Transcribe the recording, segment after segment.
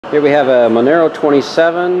Here we have a Monero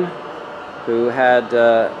 27 who had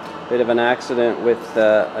a bit of an accident with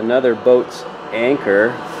another boat's anchor,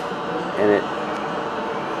 and it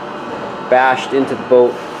bashed into the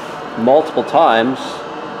boat multiple times,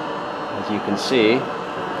 as you can see.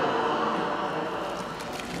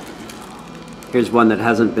 Here's one that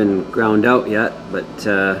hasn't been ground out yet, but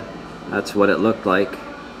that's what it looked like.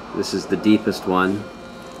 This is the deepest one,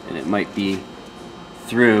 and it might be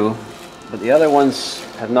through, but the other ones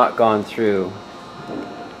have not gone through.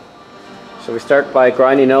 So we start by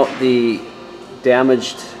grinding out the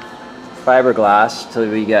damaged fiberglass till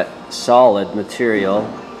we get solid material.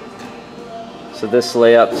 So this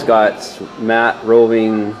layup's got matte,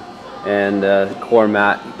 roving, and core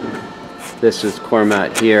matte. This is core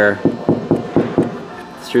matte here.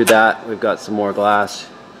 Through that we've got some more glass.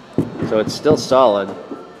 So it's still solid.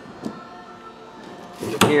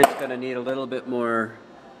 Here it's going to need a little bit more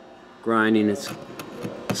grinding. It's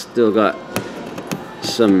still got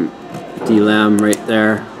some delam right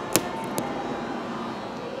there.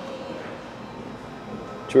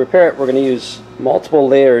 To repair it, we're going to use multiple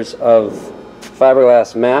layers of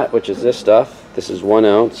fiberglass matte, which is this stuff. This is 1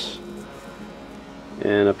 ounce,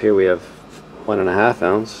 and up here we have 1.5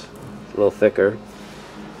 ounce. It's a little thicker.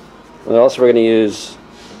 And also we're going to use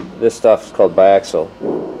this stuff. It's called biaxial.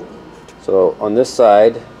 So on this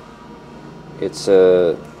side, it's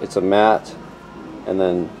a matte, and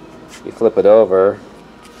then you flip it over,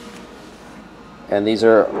 and these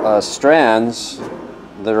are strands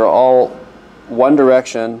that are all one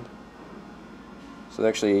direction. So they're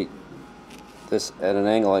actually this at an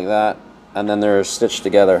angle like that, and then they're stitched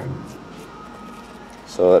together.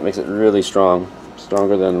 So that makes it really strong,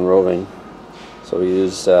 stronger than roving. So we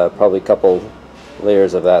use probably a couple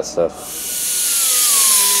layers of that stuff.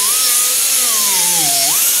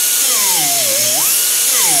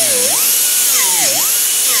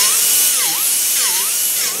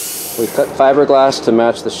 We cut fiberglass to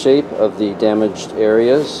match the shape of the damaged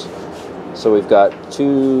areas. So we've got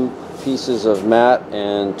 2 pieces of matte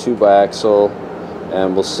and 2 biaxial,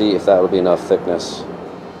 and we'll see if that will be enough thickness.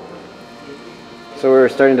 So we're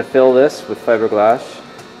starting to fill this with fiberglass.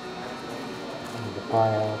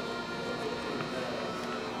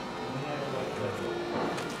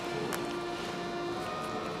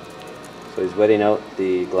 So he's wetting out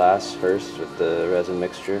the glass first with the resin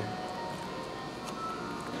mixture.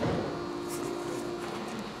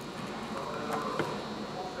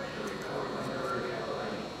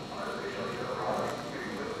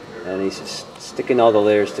 And he's sticking all the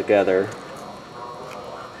layers together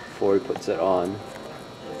before he puts it on.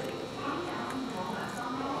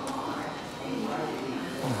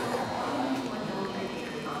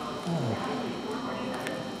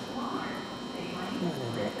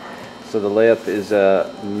 So the layup is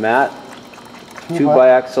a matte, 2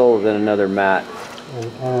 biaxial, then another matte,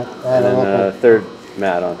 and then a third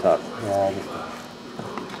matte on top.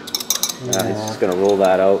 Now he's just going to roll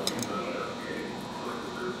that out.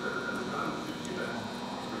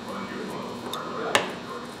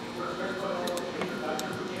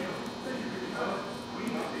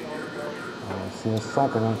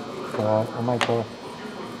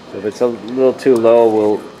 So if it's a little too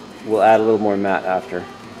low, we'll add a little more matte after.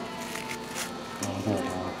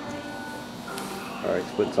 Alright,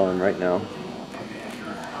 so it's on right now. So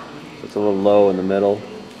it's a little low in the middle.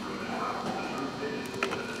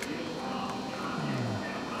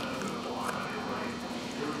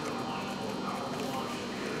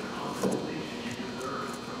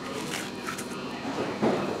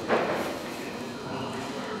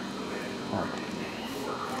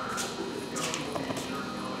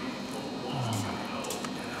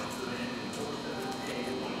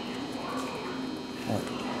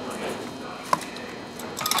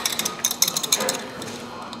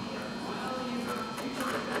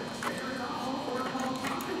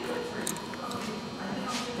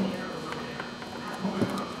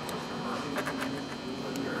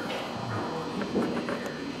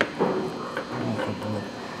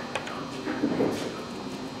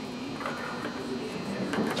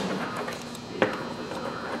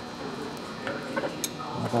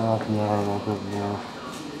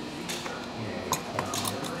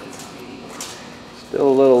 Still a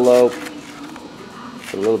little low.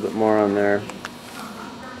 Put a little bit more on there.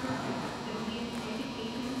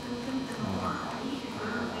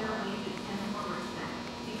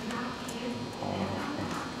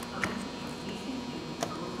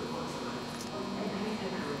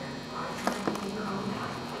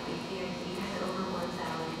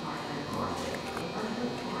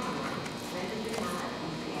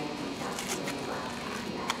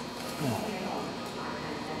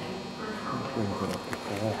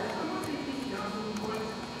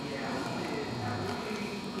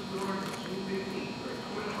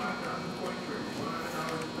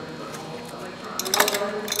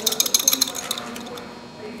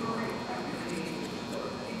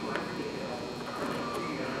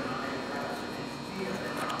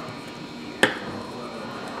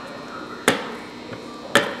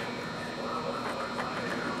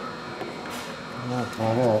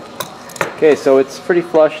 Okay, so it's pretty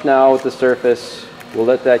flush now with the surface. We'll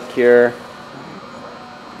let that cure,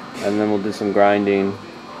 and then we'll do some grinding.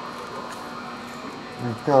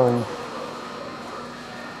 And filling.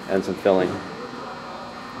 And some filling.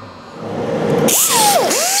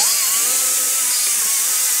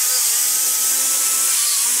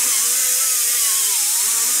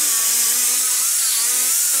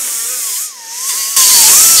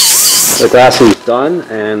 The glassing's done,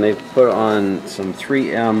 and they've put on some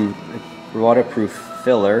 3M waterproof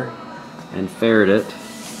filler and faired it.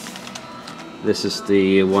 This is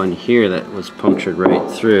the one here that was punctured right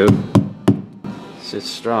through. It's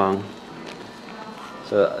strong.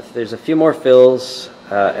 So there's a few more fills,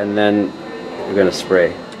 and then we're going to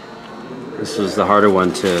spray. This was the harder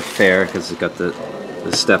one to fair because it's got the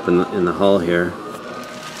step in the hull here,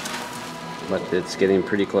 but it's getting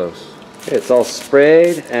pretty close. Okay, it's all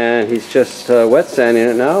sprayed, and he's just wet sanding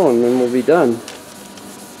it now, and then we'll be done.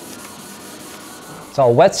 It's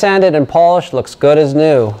all wet sanded and polished, looks good as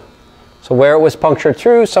new. So where it was punctured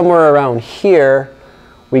through, somewhere around here,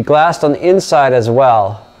 we glassed on the inside as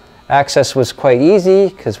well. Access was quite easy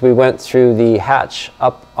because we went through the hatch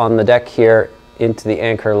up on the deck here into the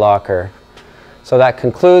anchor locker. So that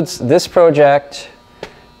concludes this project.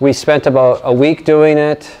 We spent about a week doing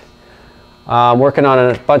it. Working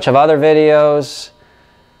on a bunch of other videos.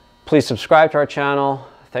 Please subscribe to our channel.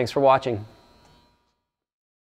 Thanks for watching.